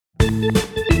Hello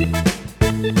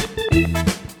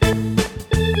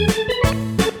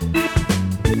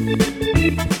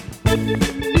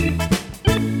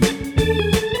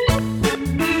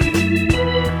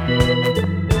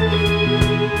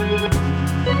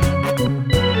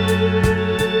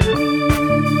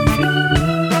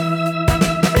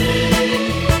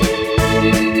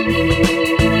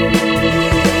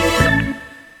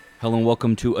and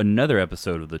welcome to another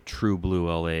episode of the True Blue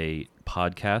LA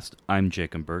podcast. I'm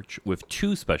Jacob Birch with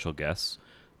two special guests.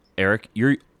 Eric,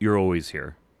 you're always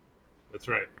here, That's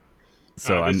right.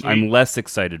 so This I'm week, less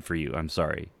excited for you. I'm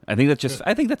sorry. I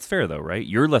think that's fair though, right?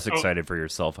 You're less oh, excited for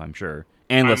yourself, I'm sure,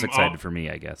 and less I'm excited all, for me,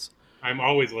 I guess. I'm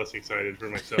always less excited for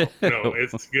myself. No,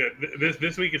 it's good.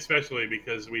 This week especially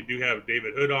because we do have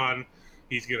David Hood on.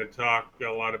 He's going to talk a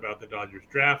lot about the Dodgers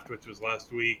draft, which was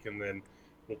last week, and then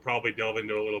we'll probably delve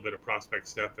into a little bit of prospect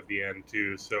stuff at the end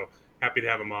too. So happy to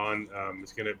have him on.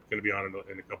 It's going to be on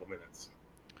in a couple minutes.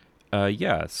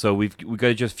 Yeah, so we've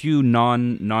got just a few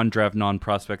non-draft,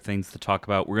 non-prospect things to talk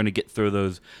about. We're going to get through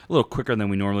those a little quicker than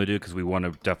we normally do because we want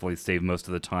to definitely save most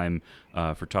of the time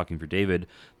for talking for David.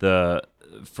 The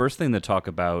first thing to talk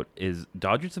about is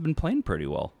Dodgers have been playing pretty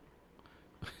well,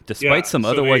 despite Yeah. some So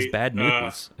otherwise they bad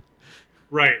news.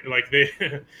 Right, like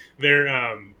they're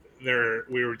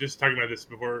we were just talking about this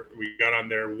before we got on.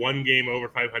 There 1 game over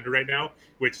 500 right now,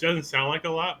 which doesn't sound like a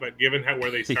lot, but given where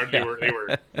they started,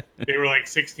 Yeah. they were like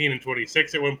 16 and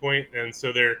 26 at one point, and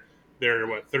so they're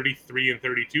what 33 and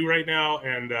 32 right now,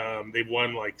 and they've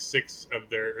won like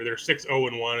they're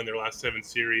 6-0-1 in their last 7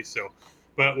 series. So,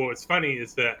 but what's funny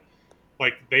is that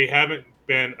like they haven't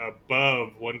been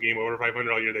above 1 game over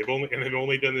 500 all year. They've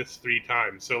only done this 3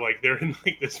 times. So like they're in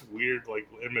like this weird like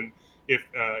I mean, if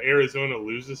Arizona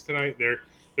loses tonight, they're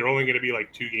only going to be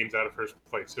like 2 games out of first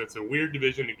place. So it's a weird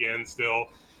division again still.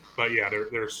 But yeah,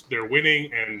 they're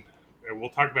winning, and we'll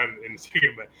talk about it in a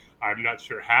second. But I'm not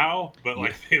sure how, but Yeah.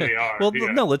 like they are. Well, Yeah,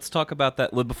 no. Let's talk about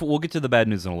that. Before we'll get to the bad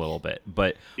news in a little bit.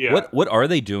 But yeah. what are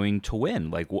they doing to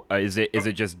win? Like, is it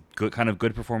just good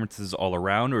performances all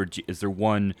around, or is there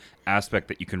one aspect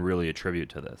that you can really attribute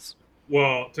to this?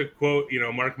 Well, to quote,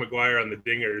 Mark McGuire on the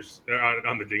Dingers,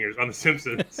 on the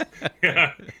Simpsons,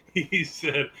 yeah, he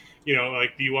said,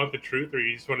 like, do you want the truth or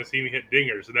you just want to see me hit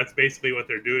dingers? And that's basically what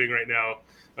they're doing right now.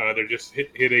 They're just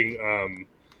hitting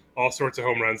all sorts of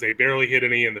home runs. They barely hit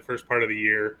any in the first part of the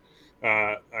year.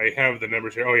 I have the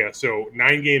numbers here. Oh yeah, so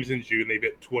 9 games in June, they've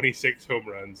hit 26 home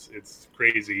runs. It's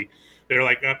crazy. They're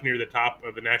like up near the top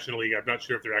of the National League. I'm not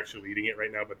sure if they're actually leading it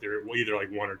right now, but they're either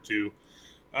like one or two.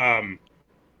 Um,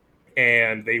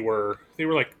 and they were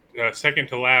like second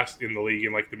to last in the league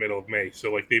in like the middle of May.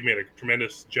 So like they've made a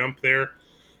tremendous jump there.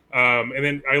 And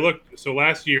then I looked. So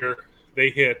last year they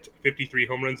hit 53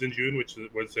 home runs in June, which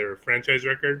was their franchise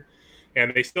record,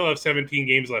 and they still have 17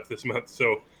 games left this month.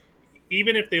 So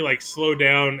even if they like slow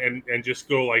down and just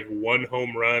go like 1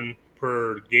 home run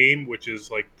per game, which is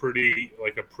like a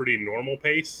pretty normal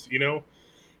pace,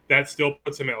 that still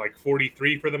puts them at like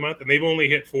 43 for the month, and they've only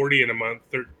hit 40 in a month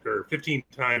or 15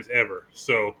 times ever.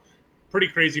 So pretty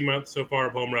crazy month so far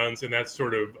of home runs, and that's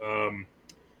sort of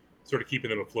keeping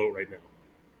them afloat right now.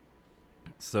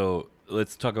 So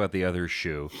let's talk about the other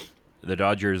shoe. The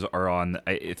Dodgers are on.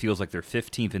 It feels like their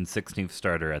 15th and 16th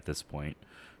starter at this point.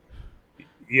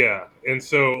 Yeah, and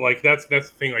so like that's the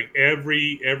thing. Like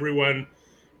every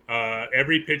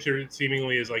pitcher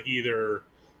seemingly is like either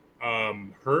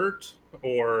hurt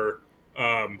or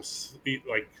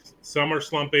like some are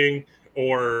slumping,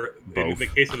 or in the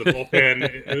Both. case of the bullpen,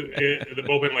 the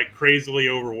bullpen like crazily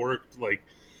overworked. Like,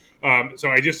 so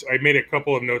I made a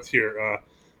couple of notes here.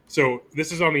 So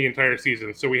this is on the entire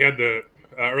season. So we had the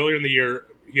earlier in the year,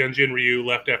 Hyunjin Ryu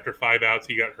left after 5 outs.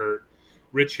 He got hurt.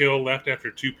 Rich Hill left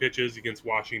after 2 pitches against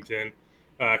Washington.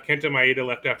 Kenta Maeda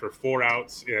left after 4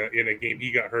 outs in a game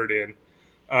he got hurt in.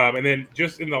 And then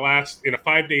just in a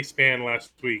 5-day span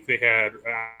last week, they had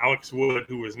Alex Wood,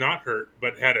 who was not hurt,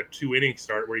 but had a 2 inning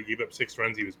start where he gave up 6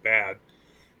 runs. He was bad.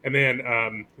 And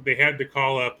then they had to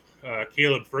call up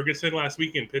Caleb Ferguson last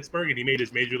week in Pittsburgh, and he made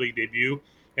his major league debut.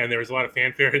 And there was a lot of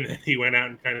fanfare, and then he went out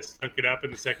and kind of stunk it up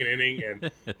in the second inning, and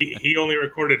he only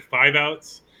recorded 5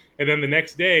 outs. And then the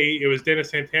next day, it was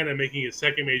Dennis Santana making his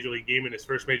second major league game in his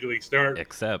first major league start.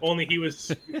 Except, Only he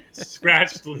was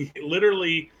scratched,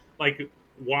 literally like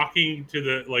walking to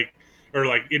the or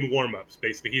like in warmups.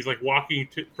 Basically, he's like walking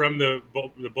from the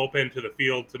bullpen to the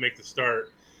field to make the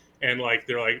start, and like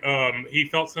they're like, he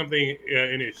felt something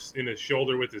in his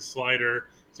shoulder with his slider,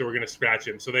 so we're gonna scratch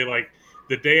him. So they like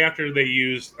the day after they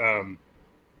used 8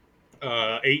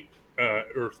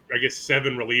 or I guess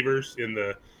 7 relievers in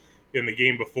the in the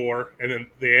game before, and then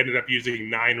they ended up using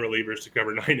 9 relievers to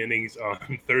cover 9 innings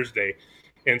on Thursday.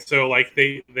 And so like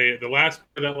the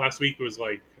last week was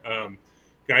like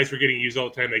guys were getting used all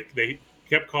the time. They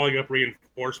kept calling up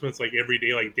reinforcements like every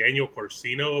day. Like Daniel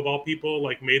Corsino of all people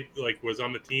was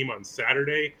on the team on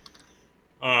Saturday.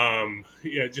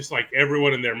 Yeah, just like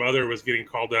everyone and their mother was getting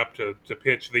called up to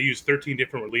pitch. They used 13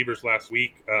 different relievers last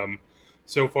week.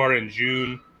 So far in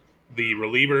June, the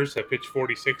relievers have pitched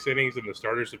 46 innings and the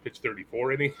starters have pitched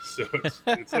 34 innings. So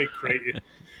it's like crazy.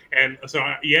 And so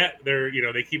yeah,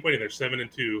 they keep winning. They're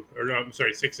 7-2, or no, I'm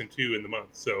sorry, 6-2 in the month.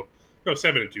 So no,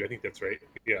 7-2. I think that's right.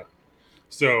 Yeah.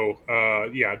 So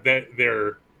yeah,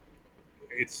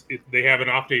 they have an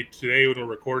off day today when we're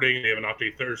recording. They have an off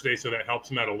day Thursday, so that helps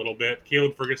them out a little bit.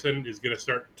 Caleb Ferguson is going to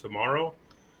start tomorrow.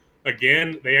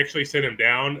 Again, they actually sent him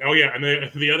down. Oh yeah, and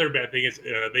the other bad thing is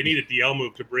they need a DL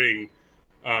move to bring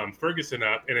Ferguson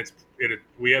up, and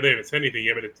they haven't said anything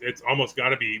yet, but it's almost got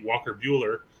to be Walker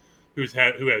Buehler, who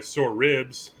has sore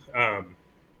ribs,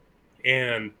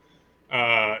 and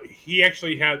he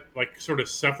actually had like sort of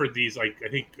suffered these like I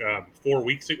think 4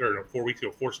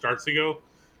 starts ago.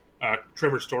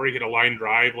 Trevor Story hit a line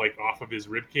drive like off of his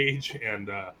rib cage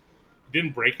and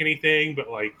didn't break anything, but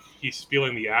like he's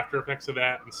feeling the after effects of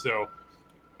that. And so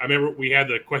I remember we had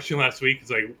the question last week. It's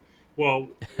like, well,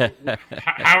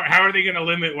 how are they going to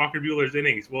limit Walker Buehler's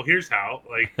innings? Well, here's how.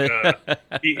 Like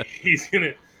he's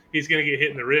gonna get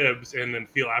hit in the ribs and then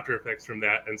feel after effects from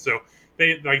that. And so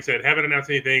they, like I said, haven't announced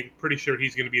anything. Pretty sure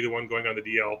he's going to be the one going on the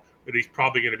DL, but he's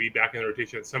probably going to be back in the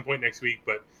rotation at some point next week.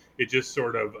 But it just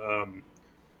sort of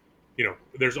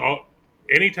there's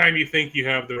anytime you think you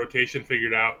have the rotation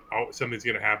figured out, something's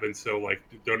going to happen. So like,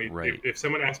 if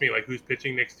someone asks me like who's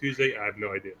pitching next Tuesday, I have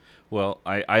no idea. Well,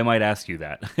 I might ask you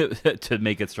that to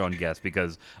make a strong guess,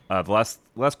 because the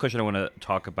last question I want to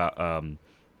talk about,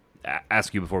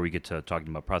 ask you before we get to talking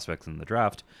about prospects in the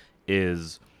draft,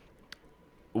 is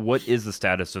what is the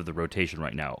status of the rotation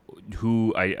right now?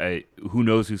 Who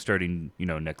knows who's starting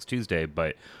next Tuesday,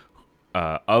 but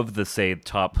of the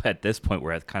top at this point,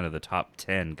 we're at kind of the top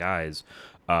 10 guys.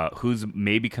 Who's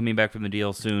maybe coming back from the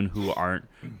DL soon? Who aren't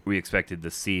we expected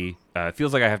to see? It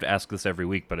feels like I have to ask this every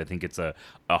week, but I think it's a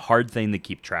hard thing to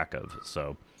keep track of.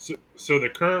 So the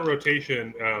current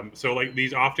rotation. So like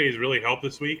these off days really help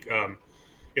this week.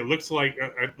 It looks like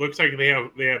they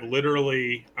have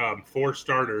literally 4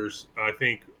 starters. I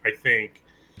think,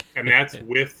 and that's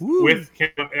with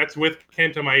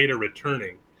Kenta Maeda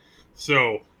returning.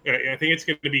 So I think it's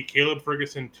going to be Caleb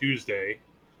Ferguson Tuesday,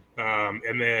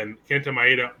 and then Kenta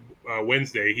Maeda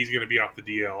Wednesday. He's going to be off the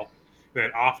DL.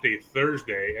 Then off day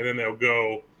Thursday, and then they'll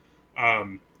go.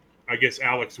 I guess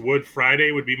Alex Wood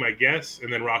Friday would be my guess,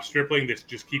 and then Ross Stripling. That's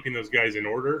just keeping those guys in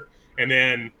order, and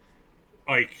then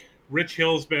like Rich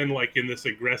Hill's been like in this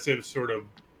aggressive sort of.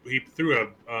 He threw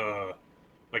a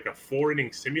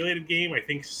 4-inning simulated game, I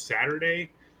think Saturday.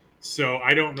 So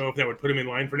I don't know if that would put him in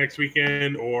line for next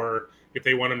weekend or if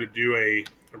they want him to do a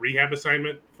rehab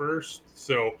assignment first.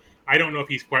 So I don't know if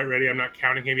he's quite ready. I'm not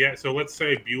counting him yet. So let's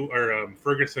say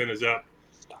Ferguson is up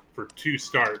for 2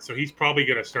 starts. So he's probably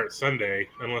going to start Sunday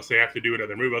unless they have to do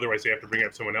another move. Otherwise, they have to bring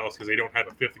up someone else because they don't have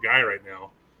a 5th guy right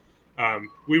now.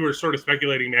 We were sort of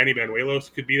speculating Manny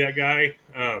Banuelos could be that guy.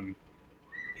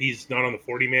 He's not on the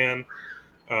 40-man.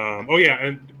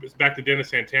 And back to Dennis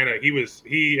Santana.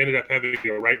 He ended up having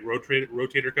a right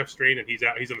rotator cuff strain, and he's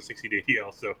out. He's on the 60-day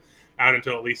DL, so out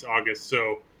until at least August.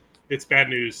 So it's bad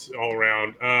news all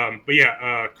around.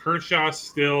 Kershaw's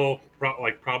still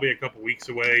probably a couple weeks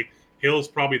away. Hill's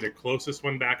probably the closest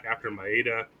one back after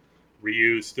Maeda.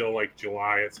 Ryu's still like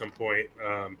July at some point.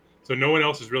 So no one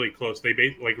else is really close. They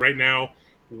right now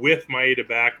with Maeda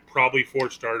back, probably 4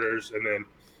 starters, and then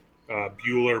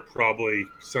Buehler probably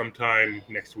sometime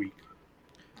next week.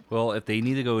 Well, if they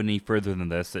need to go any further than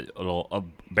this,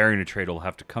 bearing a trade will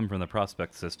have to come from the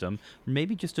prospect system.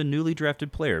 Maybe just a newly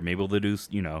drafted player. Maybe they'll do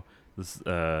this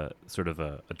sort of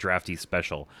a drafty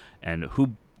special. And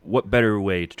what better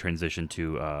way to transition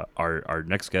to our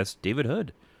next guest, David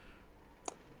Hood.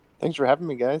 Thanks for having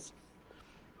me, guys.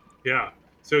 Yeah.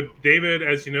 So David,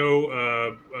 as you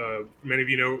know, many of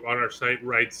you know, on our site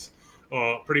writes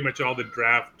pretty much all the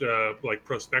draft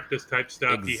prospectus type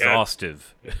stuff.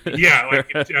 Exhaustive.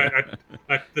 The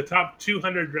top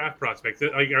 200 draft prospects.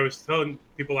 Like I was telling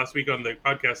people last week on the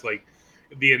podcast, like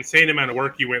the insane amount of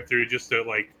work you went through just to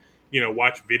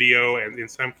watch video and in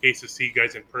some cases see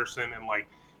guys in person, and like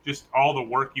just all the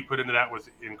work you put into that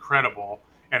was incredible.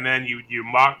 And then you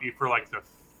mocked for like the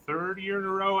 3rd year in a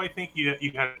row. I think you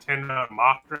had a 10-round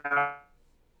mock draft.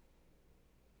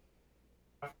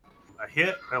 a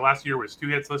hit. Last year was 2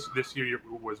 hits. This year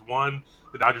was 1.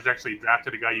 The Dodgers actually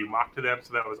drafted a guy you mocked to them,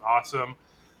 so that was awesome.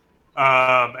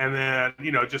 And then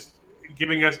just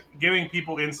giving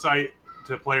people insight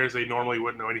to players they normally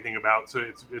wouldn't know anything about. So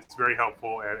it's very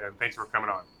helpful, and thanks for coming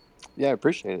on. Yeah, I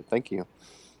appreciate it. Thank you.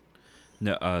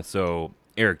 No, so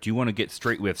Eric, do you want to get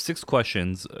straight? We have 6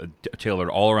 questions tailored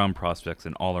all around prospects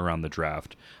and all around the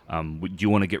draft. Do you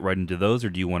want to get right into those, or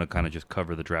do you want to kind of just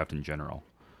cover the draft in general?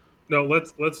 No,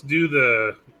 let's do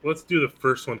the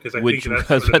first one because I Which think that's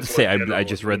I was about to more say, general. I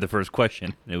just read the first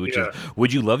question, which Yeah. is,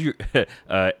 would you love your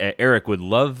Eric would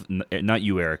love not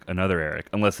you, Eric, another Eric,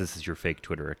 unless this is your fake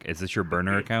Twitter. Eric. Is this your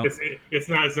burner account? It's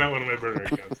not one of my burner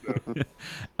accounts.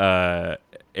 No.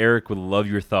 Eric would love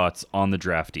your thoughts on the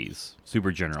draftees.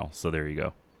 Super general. So there you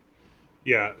go.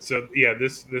 Yeah. So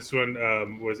this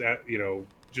one was at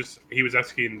just he was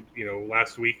asking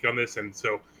last week on this, and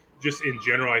so just in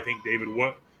general, I think David,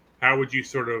 how would you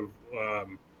sort of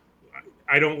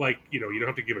I don't like you don't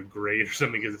have to give a grade or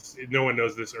something because no one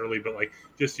knows this early, but like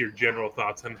just your general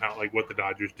thoughts on how what the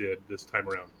Dodgers did this time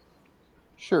around.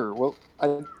 Sure. Well,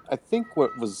 I think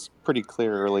what was pretty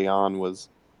clear early on was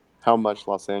how much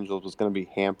Los Angeles was going to be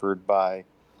hampered by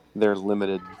their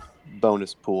limited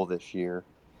bonus pool this year.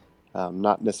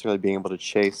 Not necessarily being able to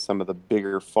chase some of the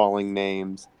bigger falling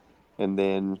names, and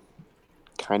then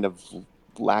kind of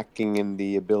lacking in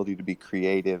the ability to be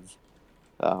creative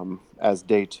as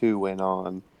day 2 went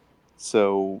on.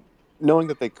 So, knowing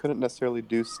that they couldn't necessarily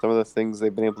do some of the things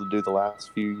they've been able to do the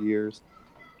last few years,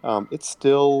 it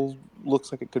still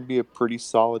looks like it could be a pretty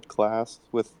solid class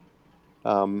with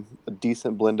a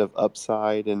decent blend of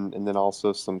upside and then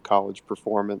also some college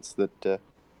performance that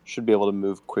should be able to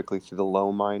move quickly through the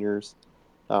low minors.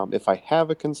 If I have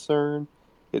a concern,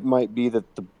 it might be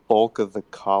that the bulk of the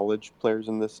college players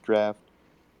in this draft,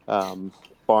 um,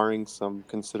 barring some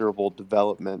considerable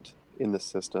development in the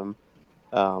system,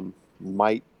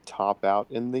 might top out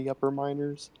in the upper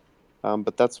minors.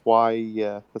 But that's why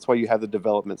you have the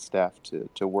development staff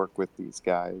to work with these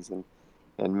guys and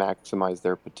maximize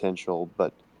their potential.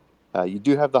 But you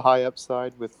do have the high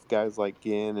upside with guys like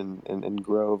Ginn and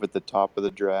Grove at the top of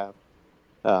the draft,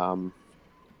 um,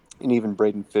 and even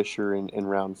Braden Fisher in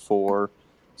round 4.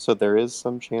 So there is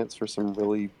some chance for some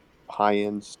really high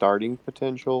end starting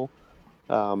potential.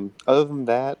 Other than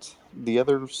that, the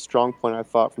other strong point I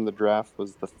thought from the draft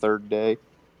was the third day.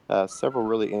 Several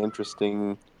really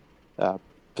interesting uh,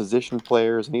 position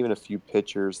players and even a few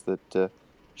pitchers that,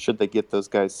 should they get those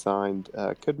guys signed,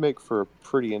 could make for a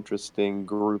pretty interesting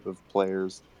group of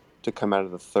players to come out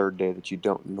of the third day that you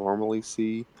don't normally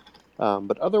see.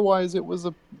 But otherwise, it was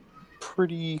a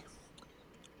pretty,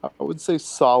 I would say,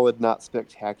 solid, not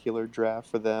spectacular draft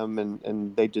for them,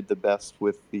 and they did the best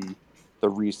with the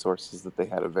resources that they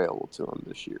had available to them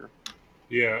this year.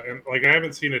 Yeah, and like I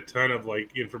haven't seen a ton of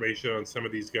like information on some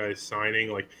of these guys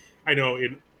signing. Like I know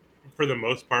for the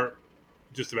most part,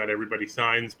 just about everybody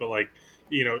signs, but like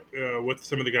with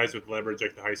some of the guys with leverage,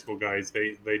 like the high school guys,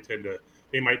 they tend to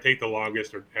they might take the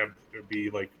longest or have be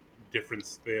like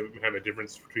difference. They have a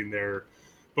difference between their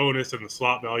bonus and the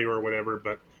slot value or whatever.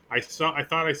 But I thought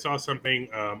I saw something.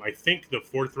 I think the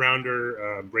fourth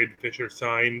rounder, Braden Fisher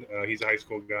signed. He's a high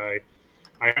school guy.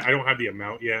 I don't have the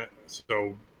amount yet,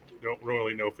 so don't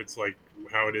really know if it's like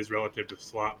how it is relative to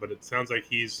slot, but it sounds like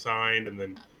he's signed. And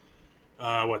then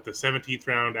the 17th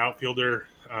round outfielder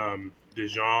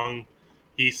DeJong,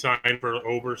 he signed for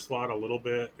over slot a little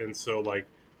bit, and so like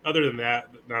other than that,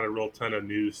 not a real ton of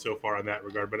news so far in that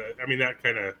regard. But I mean that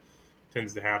kind of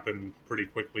tends to happen pretty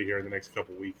quickly here in the next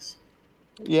couple weeks.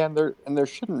 Yeah, and there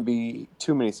shouldn't be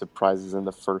too many surprises in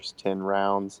the first 10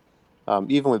 rounds.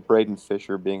 Even with Braden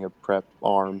Fisher being a prep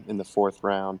arm in the fourth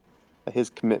round, his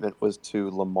commitment was to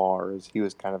Lamar, as he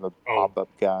was kind of a Oh, pop-up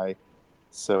guy.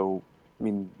 So, I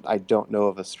mean, I don't know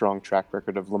of a strong track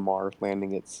record of Lamar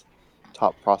landing its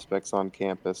top prospects on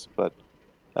campus, but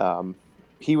um,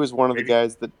 he was one of the maybe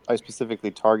guys that I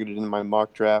specifically targeted in my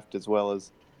mock draft, as well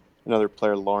as another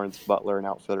player, Lawrence Butler, an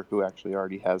outfielder who actually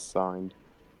already has signed.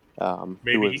 Who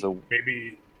was maybe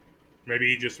a maybe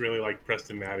he just really liked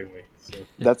Preston Mattingly. So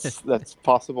That's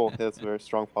possible. That's a very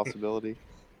strong possibility.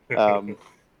 Um,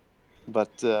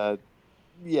 but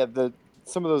yeah, the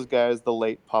some of those guys, the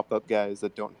late pop up guys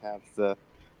that don't have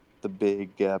the big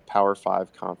Power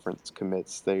Five conference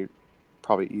commits, they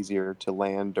probably easier to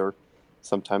land. Or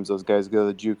sometimes those guys go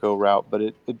the JUCO route. But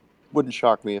it wouldn't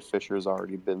shock me if Fisher's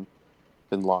already been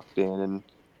locked in, and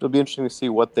it'll be interesting to see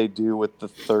what they do with the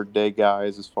third day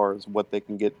guys as far as what they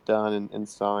can get done and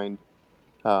signed.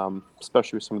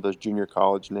 Especially with some of those junior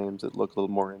college names that look a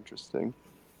little more interesting.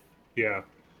 yeah.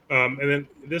 And then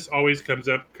this always comes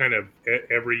up kind of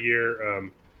every year.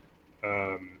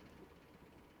 Um,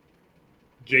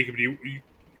 Jacob, do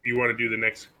you want to do the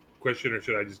next question, or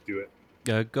should I just do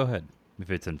it? Go ahead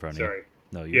if it's in front of you. Sorry.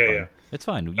 No, you're Yeah, fine. It's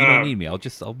fine. You don't yeah. need me.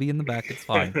 I'll be in the back. It's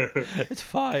fine. It's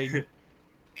fine.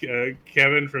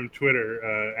 Kevin from Twitter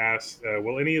asked,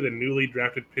 "Will any of the newly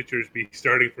drafted pitchers be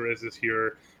starting for us this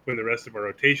year when the rest of our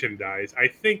rotation dies?" I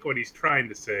think what he's trying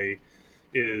to say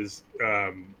is,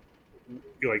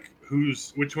 like,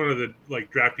 which one of the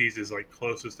like draftees is like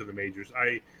closest to the majors.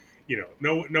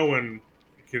 No one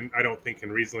can, I don't think,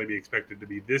 can reasonably be expected to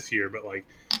be this year. But like,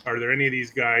 are there any of these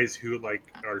guys who like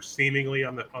are seemingly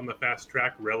on the fast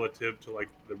track relative to like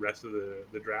the rest of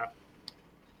the draft?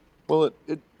 Well,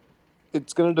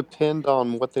 it's going to depend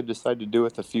on what they decide to do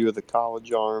with a few of the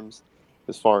college arms,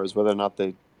 as far as whether or not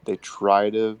they try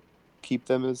to keep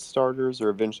them as starters or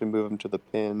eventually move them to the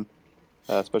pen,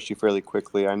 especially fairly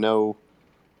quickly. I know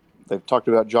they've talked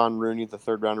about John Rooney, the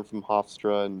third rounder from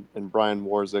Hofstra, and Brian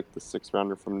Warzik, the sixth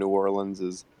rounder from New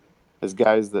Orleans, as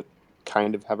guys that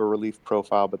kind of have a relief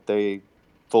profile, but they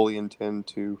fully intend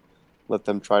to let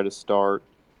them try to start.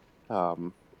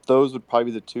 Um, those would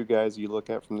probably be the two guys you look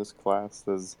at from this class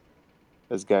as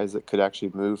guys that could actually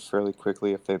move fairly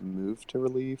quickly if they move to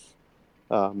relief.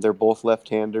 They're both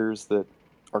left-handers that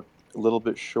are a little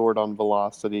bit short on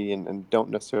velocity and don't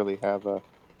necessarily have a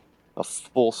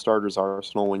full starter's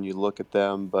arsenal when you look at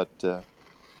them, but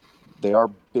they are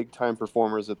big-time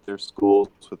performers at their schools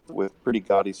with pretty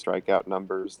gaudy strikeout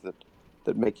numbers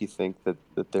that make you think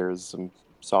that there's some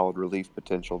solid relief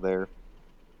potential there.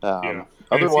 Yeah, and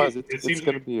Otherwise, it it's seems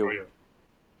going to like, be oh yeah.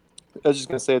 I was just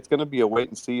going to say it's going to be a wait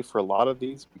and see for a lot of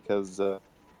these because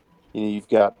you've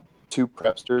got two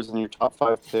prepsters in your top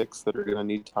five picks that are going to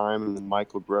need time, and then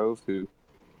Michael Grove, who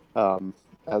um,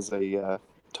 has a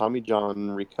Tommy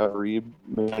John recovery,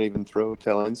 may not even throw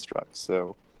tail instructs.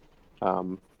 So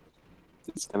um,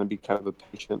 it's going to be kind of a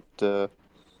patient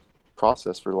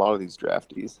process for a lot of these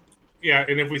draftees. Yeah,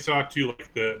 and if we saw too,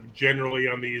 like the generally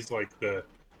on these, like the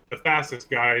fastest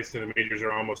guys to the majors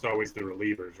are almost always the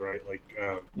relievers, right? Like,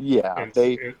 Yeah, and,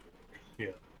 they and yeah,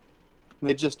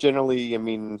 they just generally, I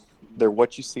mean, they're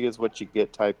what you see is what you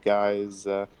get type guys.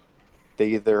 They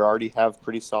either already have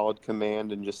pretty solid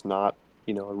command and just not,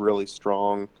 a really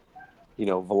strong,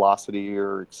 velocity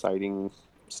or exciting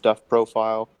stuff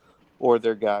profile, or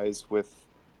they're guys with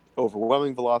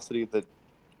overwhelming velocity that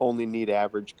only need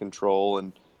average control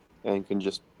and can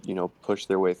just, push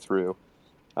their way through.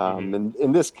 mm-hmm. And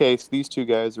in this case, these two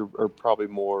guys are probably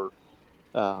more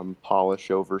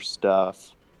polish over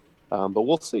stuff. But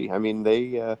we'll see. I mean,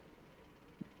 the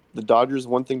Dodgers,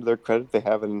 one thing to their credit, they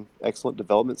have an excellent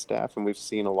development staff, and we've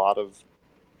seen a lot of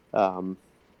um,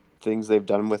 things they've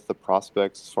done with the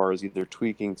prospects as far as either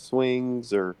tweaking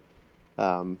swings or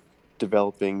um,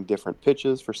 developing different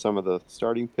pitches for some of the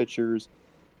starting pitchers.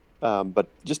 But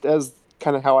just as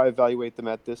kind of how I evaluate them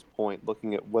at this point,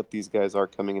 looking at what these guys are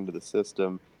coming into the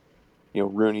system,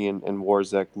 Rooney and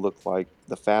Warzek look like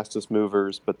the fastest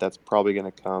movers, but that's probably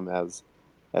going to come as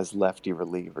lefty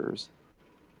relievers.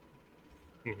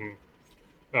 Mm-hmm.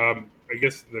 I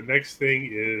guess the next thing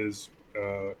is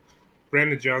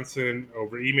Brandon Johnson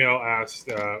over email asked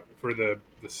for the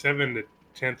 7th to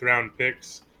 10th round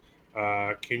picks.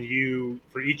 Can you,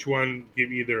 for each one,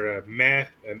 give either a meh,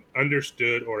 an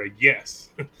understood, or a yes?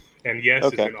 And yes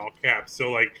is Okay. in all caps.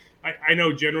 So, like, I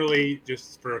know generally,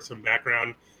 just for some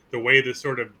background, the way the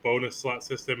sort of bonus slot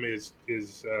system is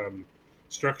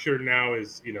structured now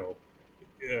is, you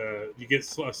get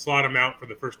a slot amount for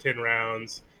the first 10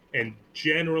 rounds, and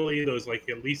generally those, like,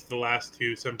 at least the last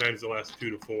two, sometimes the last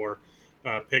 2 to 4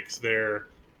 picks there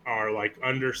are like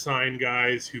undersigned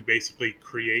guys who basically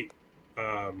create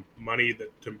money that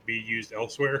to be used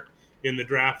elsewhere in the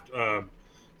draft.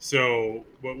 So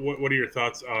what are your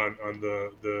thoughts on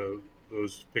the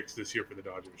those picks this year for the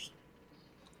Dodgers?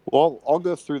 Well, I'll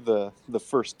go through the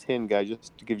first 10 guys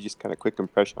just to give you just kind of quick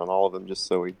impression on all of them, just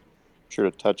so we sure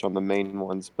to touch on the main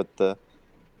ones. But the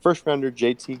first rounder,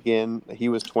 JT Ginn, he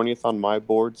was 20th on my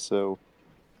board. So,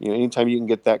 anytime you can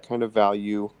get that kind of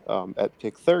value at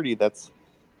pick 30, that's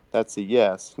a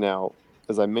yes. Now,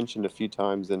 as I mentioned a few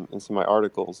times in some of my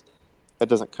articles, that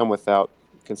doesn't come without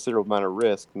a considerable amount of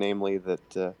risk, namely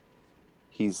that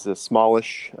he's a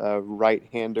smallish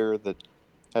right-hander that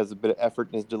has a bit of effort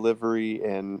in his delivery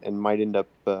and might end up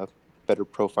better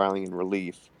profiling in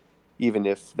relief, even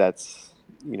if that's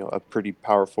a pretty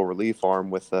powerful relief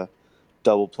arm with a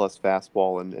double plus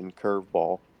fastball and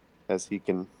curveball, as he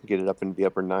can get it up into the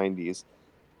upper 90s.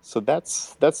 So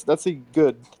that's a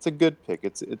good pick.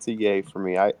 It's a yay for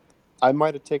me. I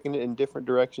might have taken it in different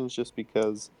directions just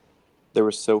because there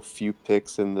were so few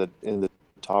picks in the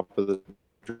top of the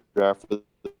draft for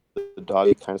the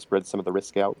Dodgers, kind of spread some of the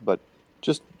risk out. But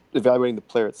just evaluating the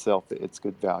player itself, it's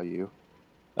good value.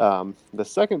 The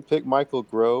second pick, Michael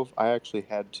Grove, I actually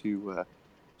had to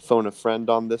phone a friend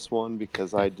on this one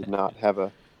because I did not have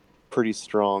a pretty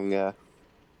strong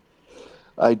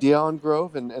idea on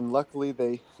Grove, and luckily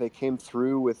they came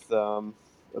through with a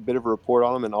bit of a report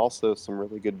on him and also some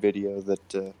really good video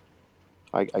that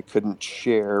I couldn't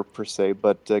share per se,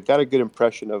 but got a good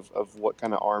impression of what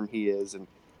kind of arm he is, and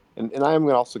I am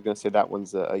also going to say that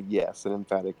one's a yes, an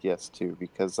emphatic yes too,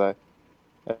 because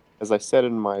as I said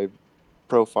in my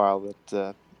profile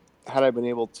that had I been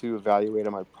able to evaluate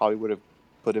him, I probably would have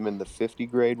put him in the 50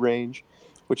 grade range,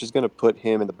 which is going to put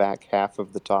him in the back half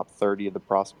of the top 30 of the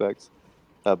prospects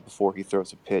before he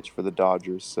throws a pitch for the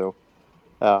Dodgers. So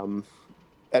um,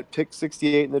 at pick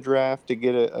 68 in the draft to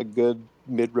get a good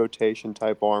mid rotation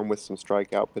type arm with some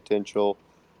strikeout potential,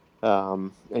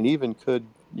 and even could,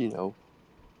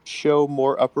 show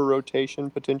more upper rotation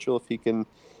potential if he can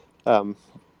um,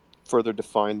 further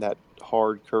define that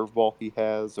hard curveball he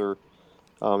has, or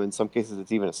in some cases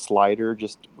it's even a slider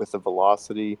just with the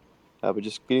velocity. But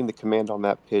just getting the command on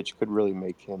that pitch could really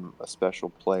make him a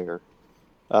special player.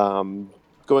 Um,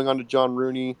 Going on to John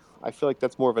Rooney, I feel like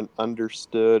that's more of an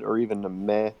understood or even a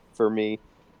meh for me.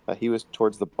 He was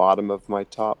towards the bottom of my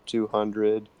top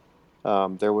 200.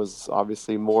 There was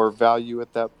obviously more value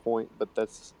at that point, but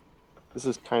this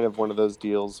is kind of one of those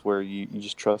deals where you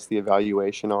just trust the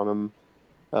evaluation on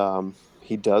him.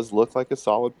 He does look like a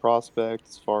solid prospect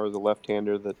as far as a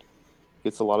left-hander that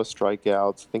gets a lot of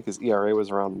strikeouts. I think his ERA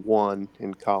was around 1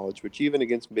 in college, which even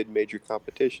against mid-major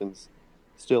competitions,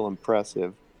 still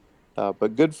impressive.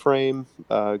 But good frame,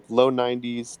 low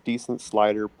 90s, decent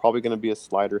slider. Probably going to be a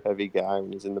slider heavy guy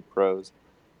when he's in the pros.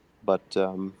 But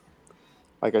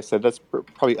like I said, that's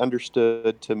probably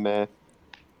understood to meh.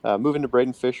 Moving to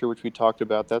Braden Fisher, which we talked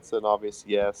about, that's an obvious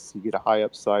yes. You get a high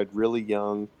upside, really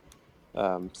young,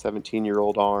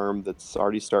 17-year-old arm that's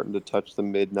already starting to touch the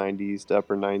mid 90s to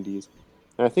upper 90s.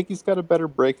 And I think he's got a better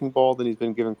breaking ball than he's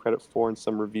been given credit for in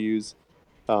some reviews.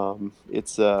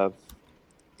 It's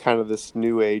kind of this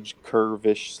new age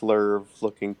curve-ish slurve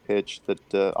looking pitch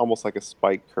that almost like a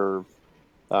spike curve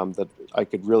that I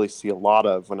could really see a lot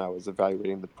of when I was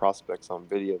evaluating the prospects on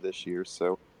video this year.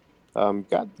 So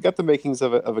got the makings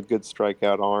of a good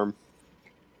strikeout arm.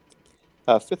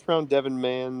 Fifth round Devin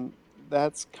Mann,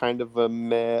 that's kind of a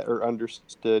meh or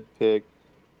understood pick.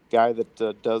 Guy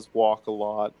that does walk a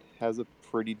lot, has a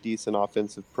pretty decent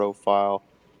offensive profile,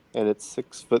 and it's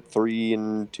 6'3"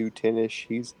 and 210 ish.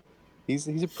 He's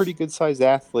a pretty good sized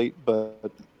athlete,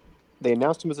 but they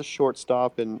announced him as a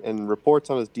shortstop, and reports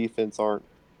on his defense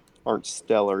aren't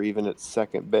stellar, even at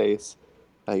second base.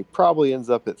 He probably ends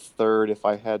up at third if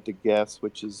I had to guess,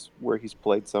 which is where he's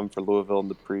played some for Louisville in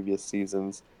the previous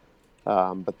seasons.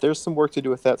 But there's some work to do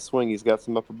with that swing. He's got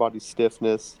some upper body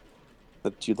stiffness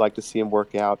that you'd like to see him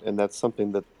work out, and that's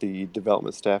something that the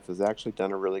development staff has actually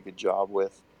done a really good job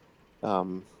with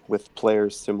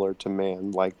players similar to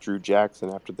Mann, like Drew Jackson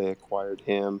after they acquired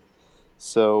him.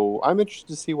 So I'm interested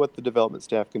to see what the development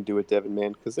staff can do with Devin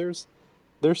Mann because there's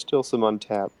still some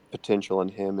untapped potential in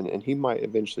him, and he might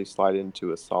eventually slide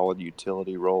into a solid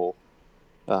utility role,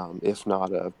 if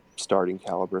not a starting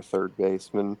caliber third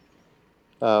baseman.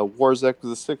 Warzek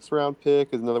was a sixth round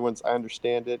pick. Is another one. I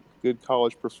understand it. Good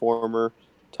college performer,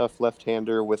 tough left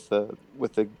hander with a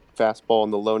fastball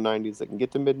in the low 90s that can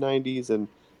get to mid 90s, and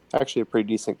actually a pretty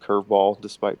decent curveball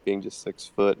despite being just 6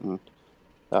 foot and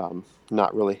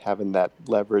not really having that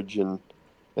leverage and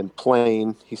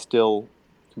playing. He still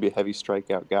can be a heavy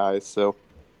strikeout guy. So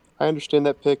I understand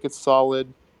that pick. It's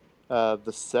solid.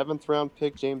 The seventh round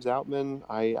pick, James Outman,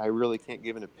 I really can't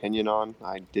give an opinion on.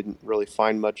 I didn't really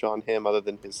find much on him other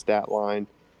than his stat line.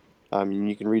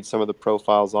 You can read some of the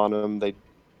profiles on him. They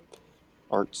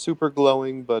aren't super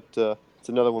glowing, but it's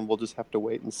another one we'll just have to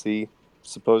wait and see.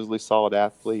 Supposedly solid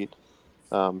athlete.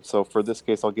 So for this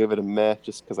case, I'll give it a meh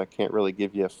just because I can't really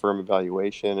give you a firm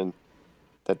evaluation, and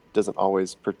that doesn't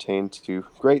always pertain to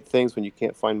great things when you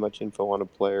can't find much info on a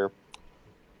player.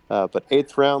 But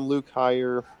eighth round, Luke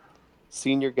Heyer,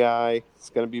 senior guy. It's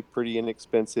going to be pretty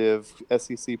inexpensive.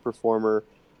 SEC performer,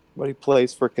 but he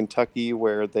plays for Kentucky,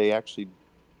 where they actually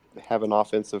have an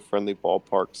offensive friendly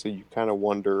ballpark. So you kind of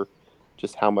wonder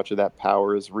just how much of that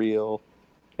power is real.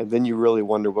 And then you really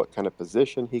wonder what kind of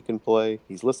position he can play.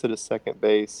 He's listed as second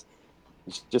base.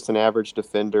 He's just an average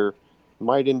defender.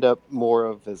 Might end up more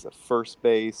of as a first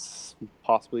base,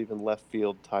 possibly even left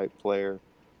field type player.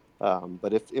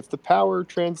 But if the power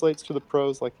translates to the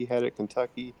pros like he had at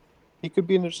Kentucky, he could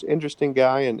be an interesting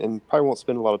guy, and probably won't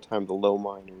spend a lot of time with the low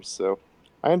minors. So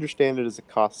I understand it as a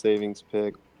cost savings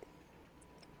pick.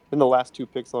 Then the last two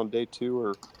picks on day two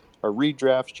are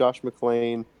redrafts. Josh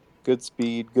McClain, good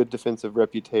speed, good defensive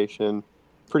reputation,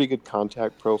 pretty good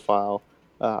contact profile.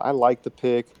 I like the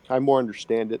pick. I more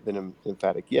understand it than an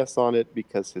emphatic yes on it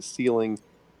because his ceiling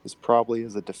is probably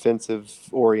as a defensive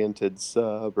oriented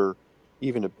sub or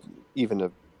even a even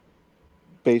a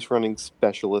base running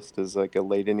specialist as like a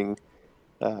late inning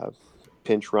uh,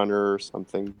 pinch runner or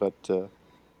something. But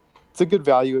it's a good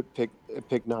value at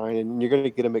pick nine, and you're going to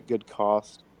get him at good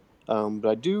cost. But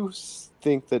I do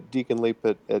think that Deacon Leap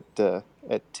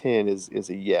at 10 is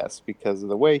a yes because of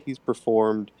the way he's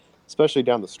performed, especially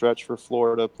down the stretch for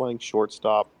Florida, playing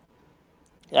shortstop.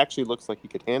 He actually looks like he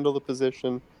could handle the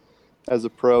position as a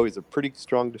pro. He's a pretty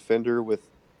strong defender with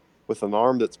an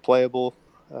arm that's playable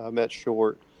at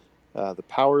short. The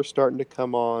power is starting to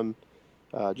come on.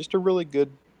 Just a really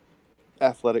good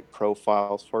athletic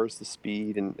profile as far as the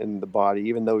speed and the body.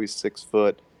 Even though he's 6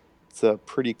 foot, it's a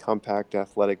pretty compact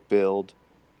athletic build.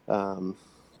 Um,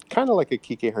 kind of like a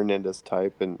Kike Hernandez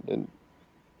type, and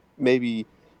maybe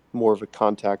more of a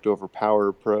contact over power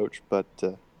approach, but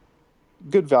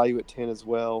good value at 10 as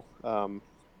well.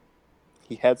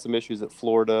 He had some issues at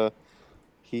Florida.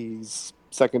 He's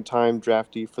second time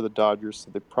draftee for the Dodgers,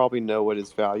 so they probably know what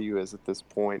his value is at this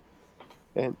point.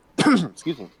 And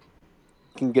excuse me,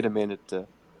 can get him in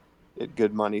at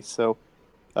good money. So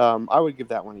I would give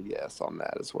that one a yes on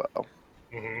that as well.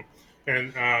 Mm-hmm.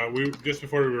 And we just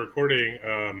before we were recording,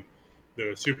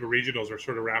 the Super Regionals are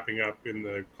sort of wrapping up in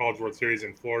the College World Series,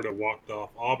 and Florida walked off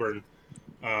Auburn.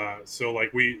 So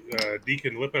like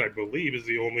Deacon Lippin, I believe, is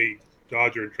the only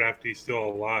Dodger draftee still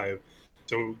alive.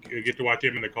 So you get to watch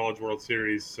him in the College World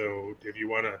Series. So if you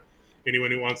want to,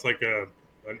 anyone who wants like an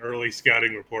early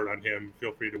scouting report on him,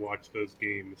 feel free to watch those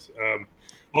games.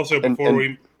 Also, before we, oh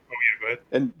yeah, go ahead.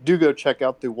 And do go check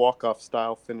out the walk-off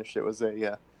style finish. It was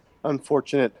a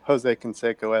unfortunate Jose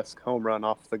Canseco-esque home run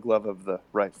off the glove of the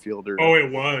right fielder. Oh,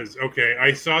 it was. Okay.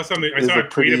 I saw something. I saw a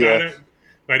tweet about it,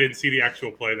 but I didn't see the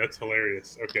actual play. That's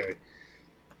hilarious. Okay.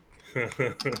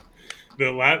 The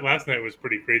last night was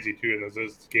pretty crazy too, and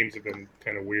those games have been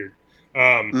kind of weird.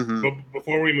 But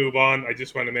before we move on, I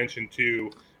just want to mention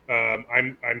too.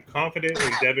 I'm confident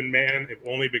in Devin Mann, if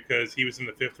only because he was in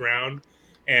the 5th round,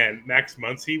 and Max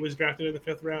Muncy was drafted in the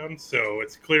 5th round. So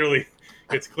it's clearly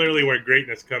where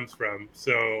greatness comes from.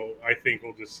 So I think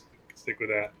we'll just stick with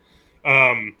that.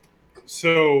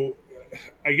 So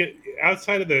I get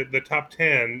outside of the top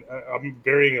 10. I'm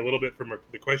varying a little bit from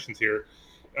the questions here.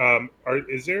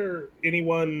 Is there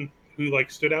anyone who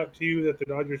like stood out to you that the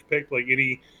Dodgers picked? Like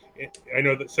any, I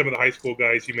know that some of the high school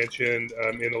guys you mentioned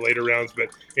in the later rounds, but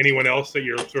anyone else that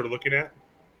you're sort of looking at?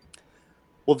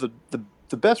 Well,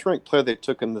 the best ranked player they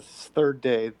took in the third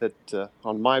day that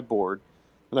on my board,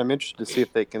 and I'm interested to see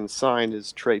if they can sign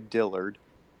is Trey Dillard.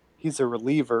 He's a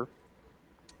reliever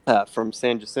from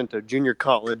San Jacinto Junior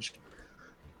College.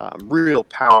 Real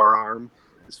power arm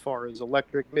as far as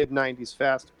electric mid 90s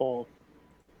fastball.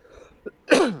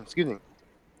 Excuse me.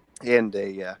 And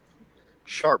a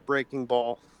sharp breaking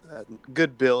ball.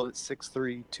 Good build at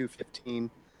 6'3", 215.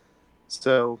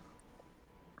 So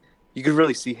you could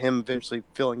really see him eventually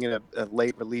filling in a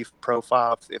late relief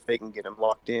profile if they can get him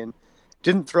locked in.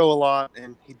 Didn't throw a lot,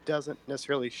 and he doesn't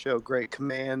necessarily show great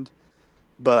command,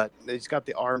 but he's got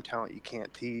the arm talent you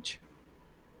can't teach.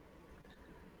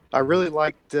 I really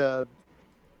liked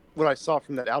what I saw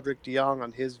from that Aldrich DeYoung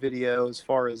on his video as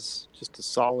far as just a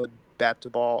solid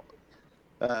bat-to-ball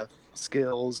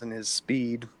skills and his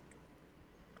speed.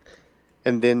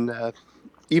 And then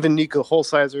even Nico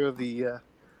Holsizer, the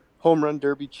home run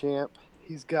derby champ,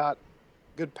 he's got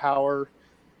good power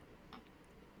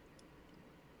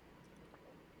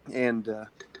and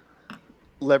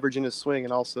leverage in his swing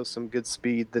and also some good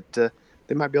speed that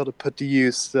they might be able to put to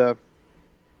use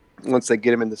once they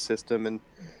get him in the system and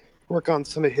work on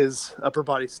some of his upper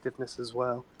body stiffness as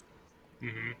well.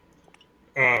 Mm-hmm.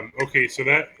 Okay, so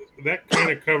that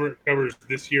kind of covers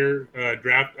this year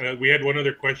draft. We had one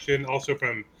other question also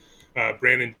from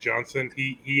Brandon Johnson.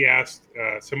 He asked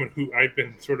someone who I've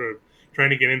been sort of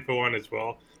trying to get info on as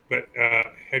well. But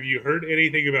have you heard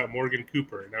anything about Morgan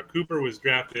Cooper? Now, Cooper was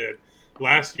drafted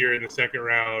last year in the 2nd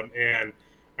round, and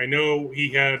I know he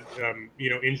had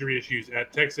injury issues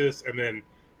at Texas, and then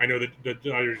I know that the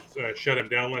Dodgers shut him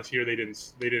down last year. They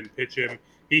didn't pitch him.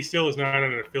 He still is not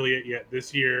an affiliate yet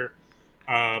this year.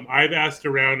 I've asked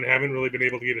around and haven't really been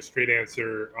able to get a straight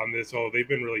answer on this. Although they've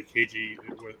been really cagey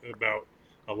about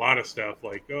a lot of stuff,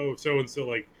 like so and so.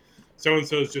 Like so and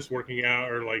so is just working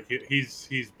out, or like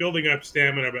he's building up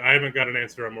stamina. But I haven't got an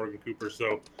answer on Morgan Cooper.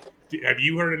 So, have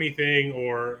you heard anything,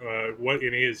 or what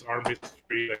in his arm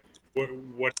history? Like,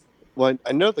 what? Well,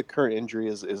 I know the current injury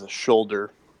is a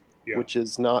shoulder, Yeah, which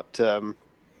is not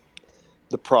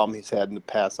the problem he's had in the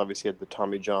past. Obviously, he had the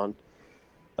Tommy John.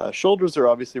 Shoulders are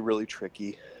obviously really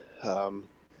tricky.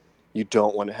 You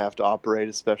don't want to have to operate,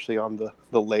 especially on the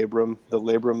labrum. The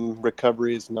labrum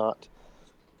recovery is not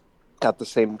at the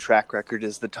same track record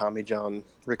as the Tommy John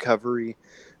recovery.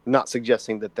 I'm not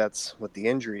suggesting that that's what the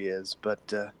injury is,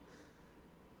 but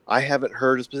I haven't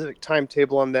heard a specific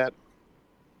timetable on that.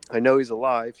 I know he's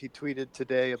alive. He tweeted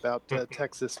today about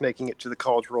Texas making it to the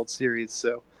College World Series,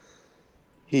 so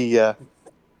he's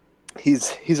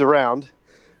around.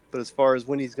 But as far as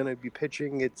when he's going to be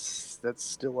pitching, that's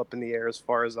still up in the air as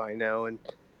far as I know. And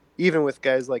even with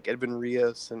guys like Edwin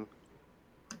Rios and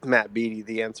Matt Beattie,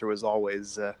 the answer was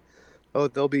always, "Oh,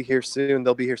 they'll be here soon.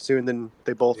 They'll be here soon." Then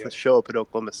they both show up at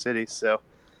Oklahoma City. So,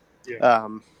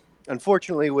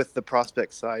 unfortunately, with the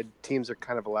prospect side, teams are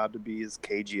kind of allowed to be as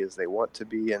cagey as they want to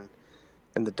be, and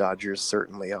the Dodgers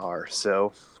certainly are.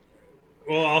 So,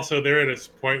 well, also they're at a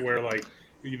point where like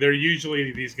they're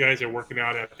usually these guys are working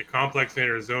out at the complex in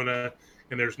Arizona,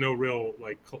 and there's no real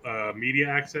like media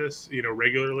access,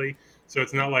 regularly. So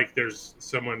it's not like there's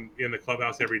someone in the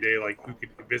clubhouse every day like who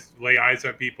could lay eyes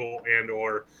on people and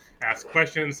or ask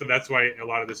questions. So that's why a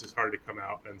lot of this is hard to come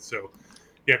out, and so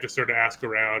you have to sort of ask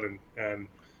around and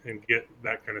get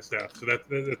that kind of stuff. So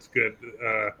that's good.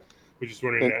 We're just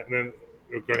wondering that, and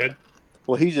then go ahead.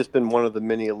 Well, he's just been one of the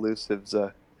many elusives.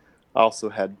 I also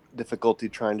had difficulty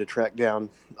trying to track down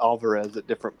Alvarez at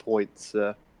different points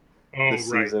this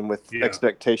season with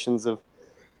expectations of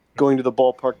going to the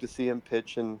ballpark to see him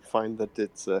pitch and find that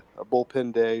it's a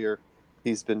bullpen day or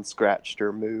he's been scratched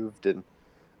or moved. And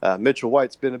Mitchell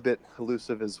White's been a bit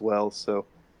elusive as well. So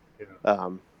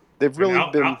they've really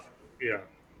been. Yeah.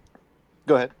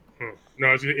 Go ahead.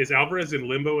 No, is Alvarez in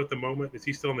limbo at the moment? Is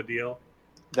he still on the DL?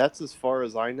 That's as far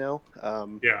as I know.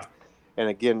 Yeah. And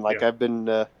again,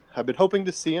 I've been hoping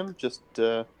to see him just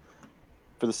for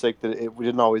the sake that we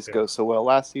didn't always go so well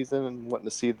last season, and wanting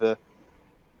to see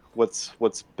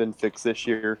what's been fixed this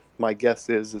year. My guess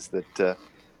is that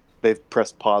they've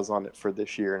pressed pause on it for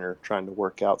this year and are trying to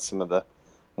work out some of the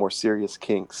more serious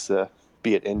kinks,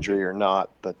 be it injury or not.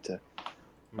 But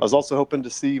I was also hoping to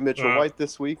see Mitchell White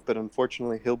this week, but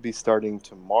unfortunately he'll be starting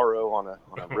tomorrow on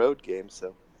a road game,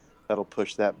 so that'll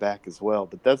push that back as well.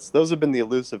 But those have been the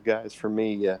elusive guys for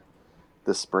me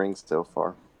this spring so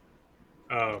far.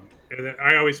 And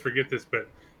I always forget this, but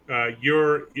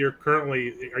you're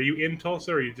currently, are you in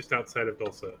Tulsa or are you just outside of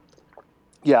Tulsa?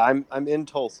 Yeah, I'm in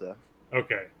Tulsa.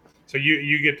 Okay, so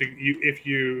you get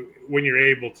to when you're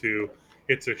able to,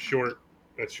 it's a short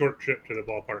trip to the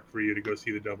ballpark for you to go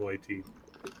see the AA team.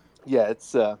 Yeah,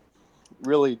 it's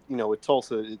really, with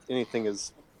Tulsa, anything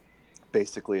is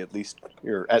basically at least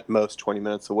you're at most 20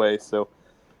 minutes away. So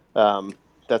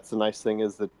that's the nice thing,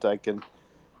 is that I can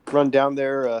run down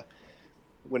there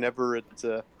whenever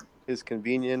it is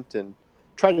convenient and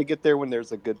try to get there when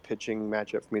there's a good pitching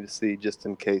matchup for me to see, just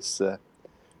in case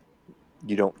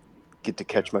you don't get to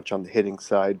catch much on the hitting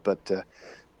side. But the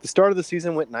start of the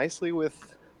season went nicely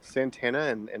with Santana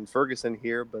and Ferguson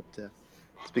here, but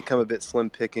it's become a bit slim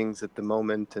pickings at the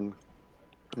moment, and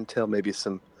until maybe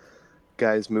some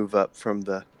guys move up from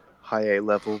the high A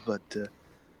level. But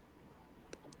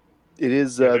it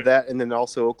is that, and then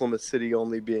also Oklahoma City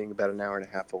only being about an hour and a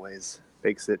half away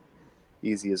makes it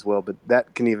easy as well. But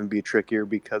that can even be trickier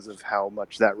because of how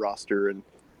much that roster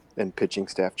and pitching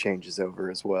staff changes over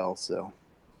as well. So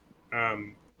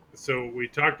we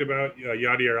talked about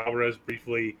Yadier Alvarez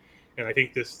briefly, and I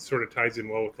think this sort of ties in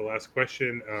well with the last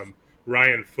question.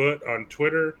 Ryan Foote on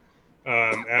Twitter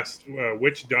asked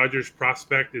which Dodgers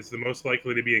prospect is the most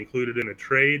likely to be included in a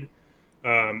trade.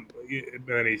 And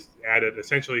he's added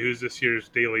essentially who's this year's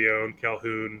De Leon,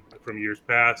 Calhoun from years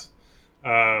past.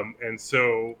 And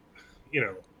so,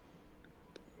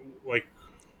 like,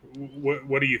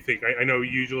 what do you think? I know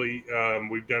usually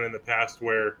we've done in the past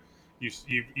where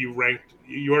you ranked,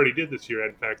 you already did this year.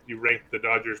 In fact, you ranked the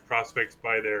Dodgers prospects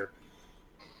by their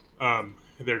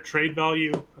trade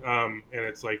value, and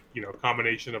it's like a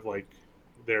combination of like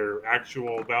their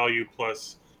actual value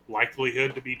plus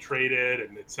likelihood to be traded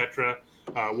and etc.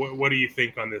 What do you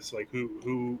think on this? Like,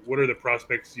 what are the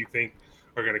prospects you think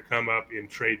are going to come up in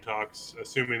trade talks,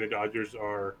 assuming the Dodgers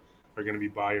are going to be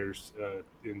buyers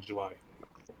in July?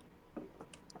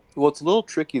 Well, it's a little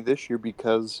tricky this year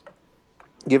because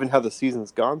given how the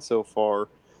season's gone so far,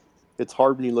 it's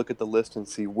hard when you look at the list and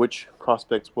see which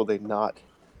prospects will they not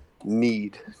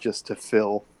need just to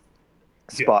fill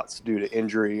spots due to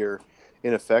injury or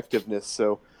ineffectiveness.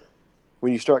 So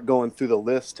when you start going through the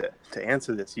list to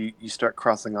answer this, you start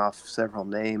crossing off several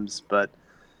names. But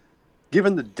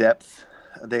given the depth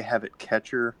they have at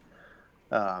catcher,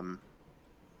 Keibert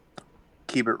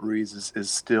Ruiz is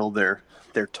still their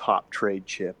top trade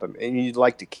chip. I mean, and you'd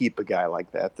like to keep a guy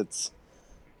like that that's,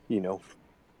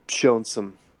 shown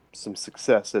some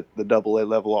success at the AA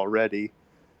level already.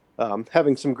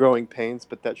 Having some growing pains,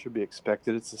 but that should be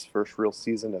expected. It's his first real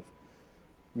season of,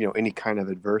 any kind of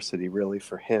adversity really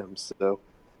for him. So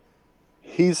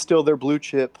he's still their blue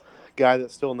chip guy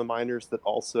that's still in the minors that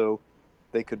also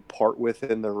they could part with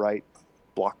in the right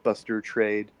blockbuster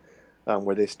trade,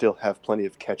 where they still have plenty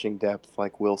of catching depth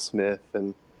like Will Smith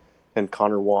and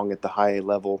Connor Wong at the high A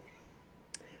level.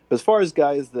 But as far as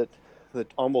guys that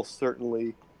almost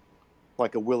certainly,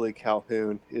 like a Willie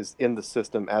Calhoun, is in the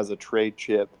system as a trade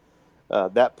chip,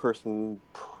 that person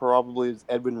probably is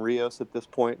Edwin Rios at this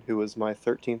point, who was my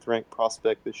 13th ranked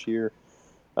prospect this year.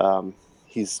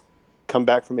 He's come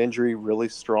back from injury really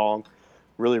strong,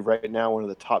 really right now one of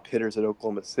the top hitters at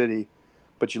Oklahoma City.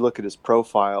 But you look at his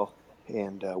profile,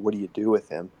 and what do you do with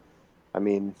him? I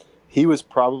mean, he was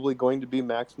probably going to be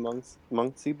Max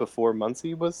Muncy before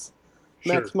Muncy was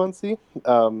Max Muncy.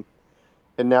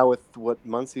 And now with what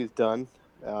Muncy's done,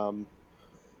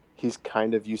 he's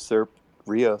kind of usurped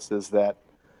Rios as that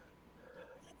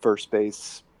first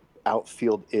base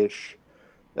outfield-ish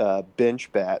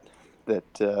bench bat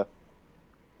that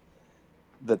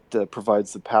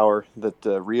provides the power that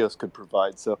Rios could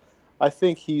provide. So I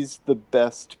think he's the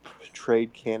best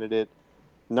trade candidate.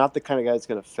 Not the kind of guy that's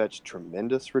going to fetch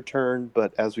tremendous return,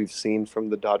 but as we've seen from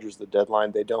the Dodgers, the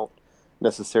deadline, they don't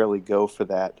necessarily go for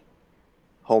that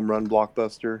home run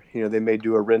blockbuster. They may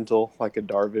do a rental like a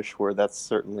Darvish, where that's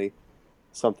certainly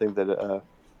something that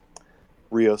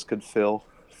Rios could fill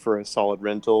for a solid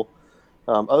rental.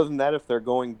 Other than that, if they're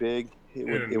going big,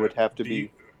 it would have to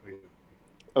be.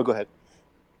 Oh, go ahead.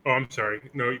 Oh, I'm sorry.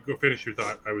 No, you go finish your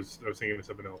thought. I was thinking of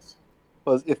something else.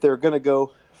 Well, if they're going to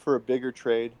go for a bigger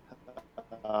trade,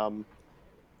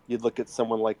 you'd look at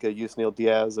someone like a Yusniel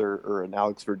Diaz or an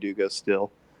Alex Verdugo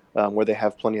still, where they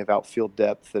have plenty of outfield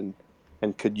depth and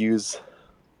could use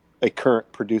a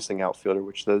current producing outfielder,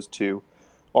 which those two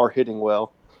are hitting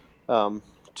well,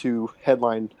 to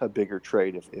headline a bigger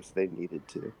trade if they needed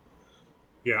to.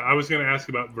 Yeah, I was going to ask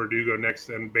about Verdugo next,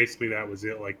 and basically that was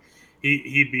it. Like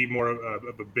he'd be more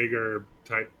of a bigger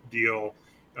type deal,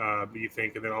 you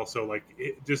think, and then also like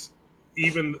just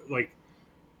even like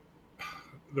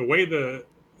the way the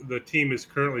team is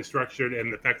currently structured,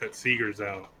 and the fact that Seager's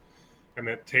out, and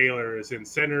that Taylor is in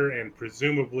center, and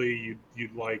presumably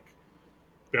you'd like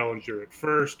Bellinger at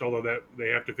first, although that they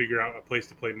have to figure out a place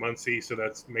to play Muncy, so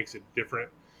that makes it different.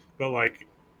 But like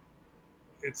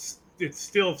it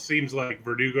still seems like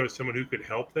Verdugo is someone who could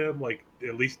help them, like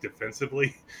at least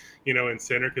defensively, in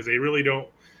center, because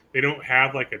they don't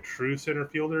have like a true center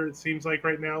fielder. It seems like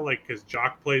right now, like because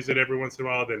Jock plays it every once in a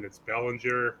while, then it's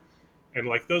Bellinger, and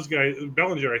like those guys,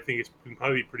 Bellinger I think can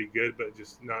probably be pretty good, but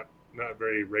just not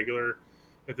very regular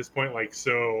at this point. Like,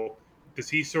 so does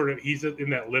he's in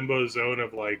that limbo zone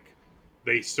of like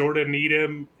they sort of need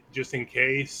him just in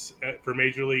case for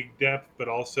major league depth, but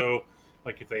also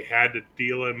like if they had to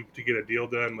deal him to get a deal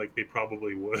done, like they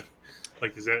probably would.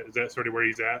 Like, is that sort of where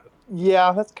he's at?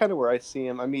 Yeah, that's kind of where I see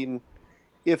him. I mean,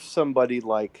 if somebody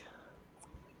like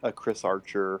a Chris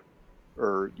Archer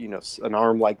or an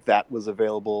arm like that was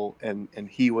available and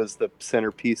he was the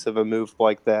centerpiece of a move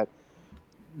like that,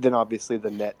 then obviously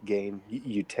the net gain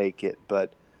you take it.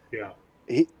 But yeah,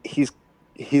 he's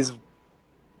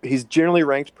generally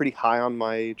ranked pretty high on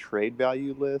my trade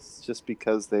value list just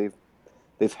because they've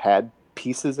had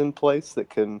pieces in place that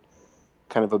can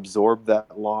kind of absorb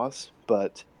that loss.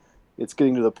 But it's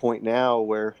getting to the point now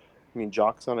where, I mean,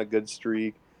 Jock's on a good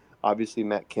streak. Obviously,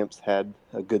 Matt Kemp's had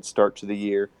a good start to the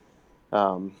year.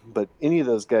 But any of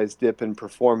those guys dip in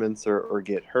performance or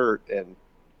get hurt, and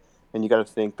you got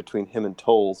to think between him and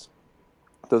Tolles,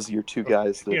 those are your two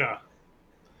guys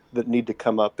that need to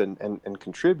come up and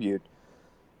contribute.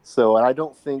 So, and I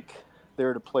don't think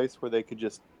they're at a place where they could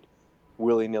just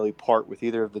willy-nilly part with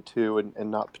either of the two and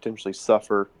not potentially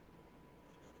suffer,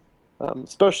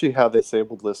 especially how they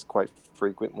disabled list quite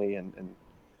frequently, and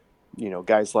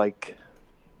guys like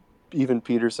even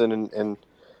Peterson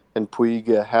and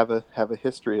Puig have a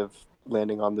history of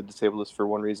landing on the disabled list for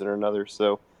one reason or another.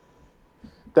 So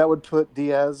that would put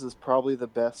Diaz as probably the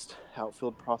best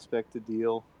outfield prospect to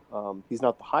deal. He's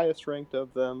not the highest ranked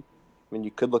of them. I mean,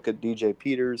 you could look at DJ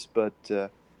Peters,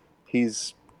 but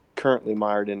he's currently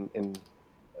mired in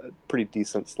a pretty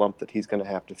decent slump that he's going to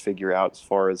have to figure out as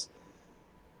far as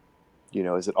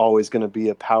Is it always going to be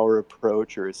a power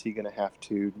approach, or is he going to have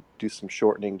to do some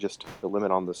shortening just to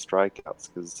limit on the strikeouts?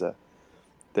 Because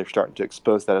they're starting to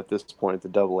expose that at this point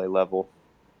at the AA level.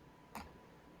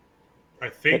 I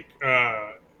think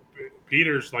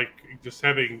Peters, like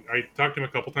I talked to him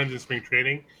a couple times in spring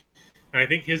training, and I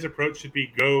think his approach should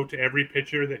be go to every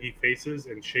pitcher that he faces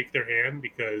and shake their hand,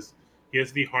 because he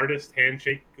has the hardest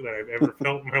handshake that I've ever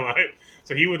felt in my life.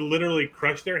 So he would literally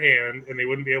crush their hand and they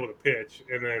wouldn't be able to pitch,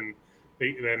 and then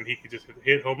he could just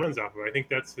hit home runs off of it. I think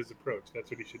that's his approach.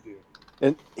 That's what he should do.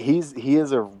 And he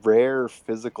is a rare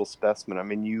physical specimen. I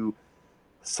mean, you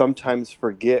sometimes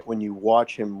forget when you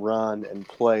watch him run and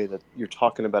play that you're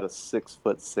talking about a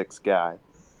 6'6" guy.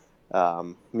 I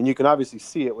mean, you can obviously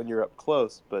see it when you're up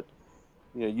close, but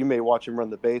you may watch him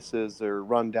run the bases or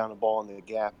run down a ball in the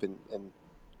gap and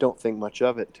don't think much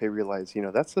of it until you realize,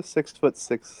 that's a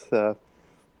 6'6",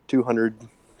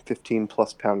 215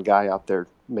 plus pound guy out there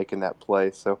making that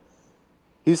play. So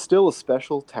he's still a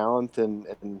special talent,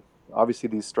 and obviously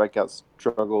these strikeout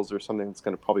struggles are something that's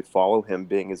going to probably follow him,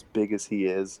 being as big as he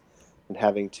is and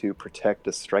having to protect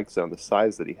a strike zone the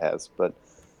size that he has. But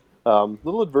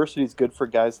little adversity is good for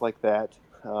guys like that.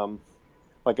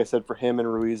 Like I said, for him and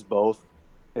Ruiz both,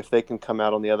 if they can come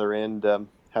out on the other end,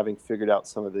 having figured out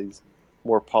some of these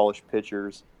more polished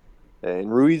pitchers. In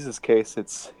Ruiz's case,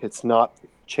 it's not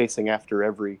chasing after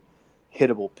every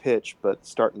hittable pitch, but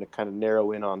starting to kind of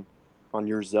narrow in on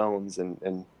your zones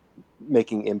and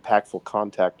making impactful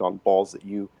contact on balls that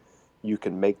you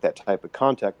can make that type of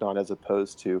contact on, as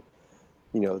opposed to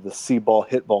the see ball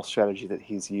hit ball strategy that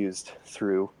he's used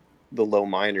through the low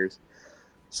minors.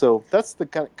 So that's the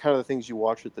kind of the things you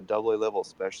watch at the AA level,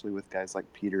 especially with guys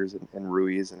like Peters and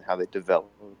Ruiz and how they develop.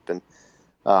 And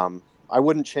I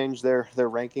wouldn't change their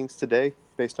rankings today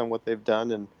based on what they've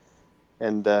done,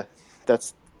 and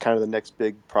that's kind of the next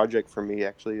big project for me.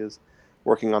 Actually, is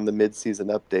working on the mid-season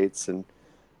updates, and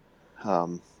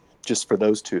just for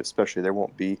those two especially, there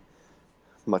won't be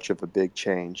much of a big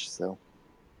change. So,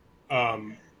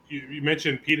 you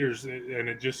mentioned Peters, and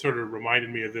it just sort of reminded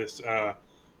me of this.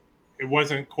 It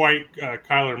wasn't quite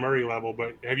Kyler Murray level,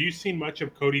 but have you seen much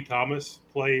of Cody Thomas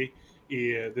play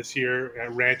this year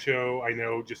at Rancho? I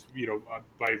know, just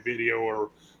by video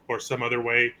or some other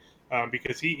way,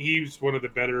 because he's one of the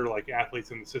better athletes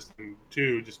in the system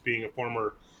too, just being a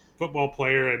former football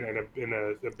player and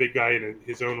a big guy in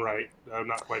his own right.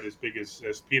 Not quite as big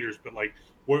as Peters, but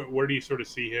where do you sort of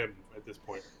see him at this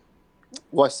point?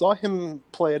 Well, I saw him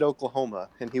play at Oklahoma,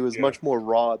 and he was much more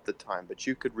raw at the time, but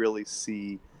you could really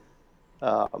see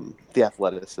the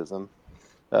athleticism,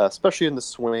 especially in the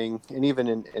swing, and even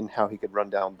in how he could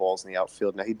run down balls in the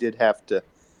outfield. Now, he did have to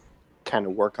kind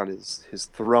of work on his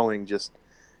throwing, just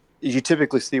as you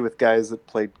typically see with guys that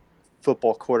played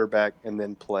football quarterback and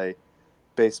then play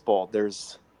baseball.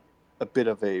 There's a bit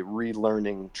of a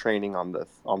relearning training on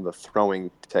the throwing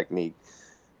technique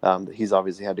that he's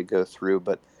obviously had to go through,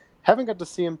 but haven't got to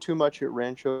see him too much at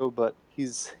Rancho. But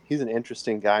he's an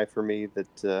interesting guy for me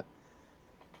that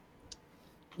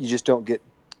you just don't get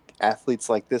athletes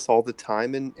like this all the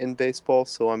time in baseball.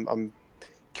 So I'm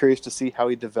curious to see how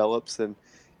he develops. And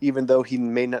even though he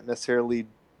may not necessarily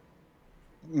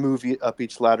move up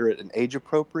each ladder at an age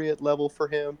appropriate level for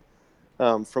him,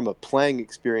 from a playing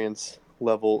experience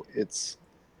level,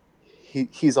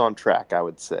 he's on track, I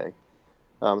would say.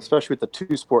 Especially with the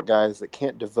two sport guys that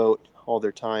can't devote all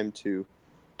their time to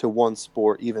one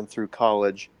sport, even through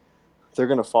college, they're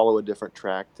going to follow a different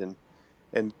track.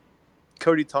 And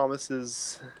Cody Thomas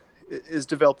is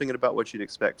developing at about what you'd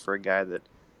expect for a guy that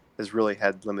has really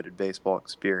had limited baseball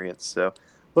experience. So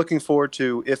looking forward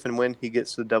to if and when he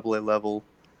gets to the AA level,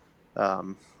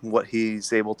 what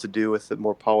he's able to do with the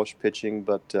more polished pitching.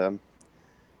 But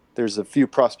there's a few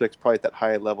prospects probably at that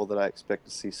high level that I expect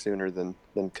to see sooner than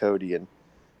Cody, and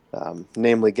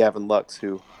namely Gavin Lux,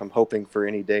 who I'm hoping for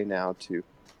any day now to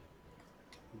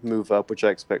move up, which I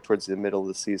expect towards the middle of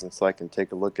the season, so I can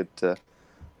take a look at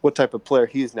what type of player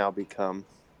he's now become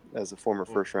as a former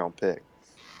first-round pick.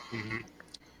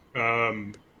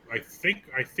 Mm-hmm.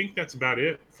 I think that's about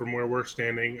it from where we're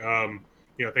standing.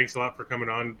 Thanks a lot for coming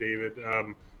on, David.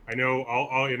 I know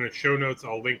I'll in the show notes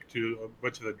I'll link to a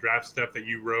bunch of the draft stuff that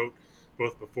you wrote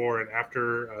both before and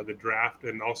after the draft,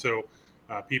 and also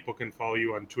people can follow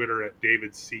you on Twitter at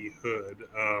David C. Hood.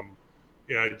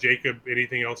 Jacob,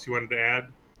 anything else you wanted to add?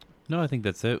 No, I think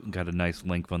that's it. We got a nice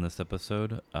length on this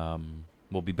episode.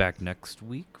 We'll be back next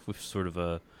week with sort of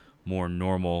a more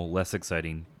normal, less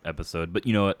exciting episode. But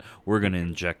you know what? We're going to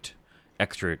inject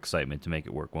extra excitement to make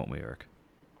it work, won't we, Eric?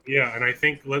 Yeah, and I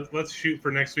think let's shoot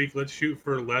for next week. Let's shoot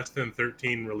for less than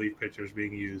 13 relief pitchers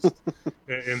being used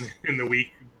in the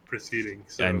week proceeding.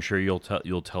 So I'm sure you'll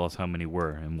tell us how many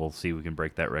were, and we'll see if we can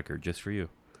break that record just for you.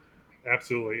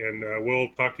 Absolutely. And we'll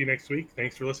talk to you next week.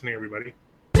 Thanks for listening, everybody.